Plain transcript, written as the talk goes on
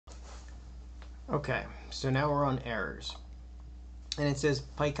Okay, so now we're on errors. And it says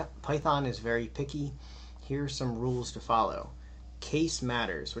Python is very picky. Here's some rules to follow. Case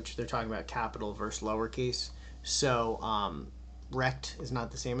matters, which they're talking about capital versus lowercase. So rect is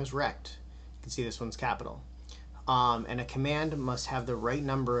not the same as rect. You can see this one's capital. And a command must have the right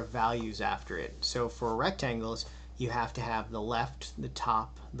number of values after it. So for rectangles, you have to have the left, the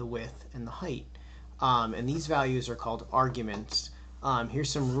top, the width, and the height. And these values are called arguments. Here's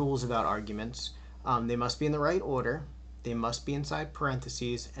some rules about arguments. They must be in the right order, they must be inside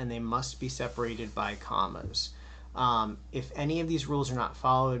parentheses, and they must be separated by commas. If any of these rules are not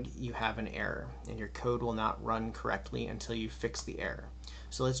followed, you have an error, and your code will not run correctly until you fix the error.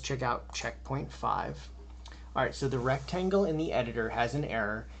 So let's check out checkpoint 5. All right, so the rectangle in the editor has an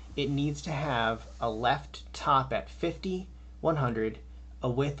error. It needs to have a left top at 50, 100, a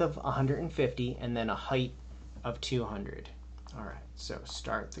width of 150, and then a height of 200. All right, so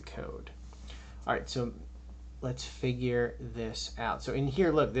start the code. All right, so let's figure this out. So in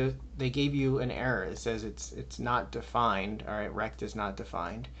here, look, they gave you an error. It says it's not defined. All right, rect is not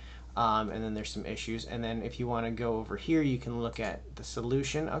defined. And then there's some issues. And then if you want to go over here, you can look at the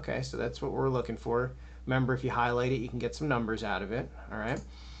solution. Okay, so that's what we're looking for. Remember, if you highlight it, you can get some numbers out of it. All right.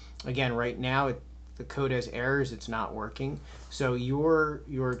 Again, right now, the code has errors. It's not working. So your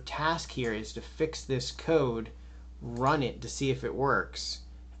task here is to fix this code, run it to see if it works,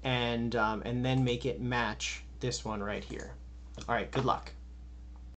 and then make it match this one right here. All right, good luck.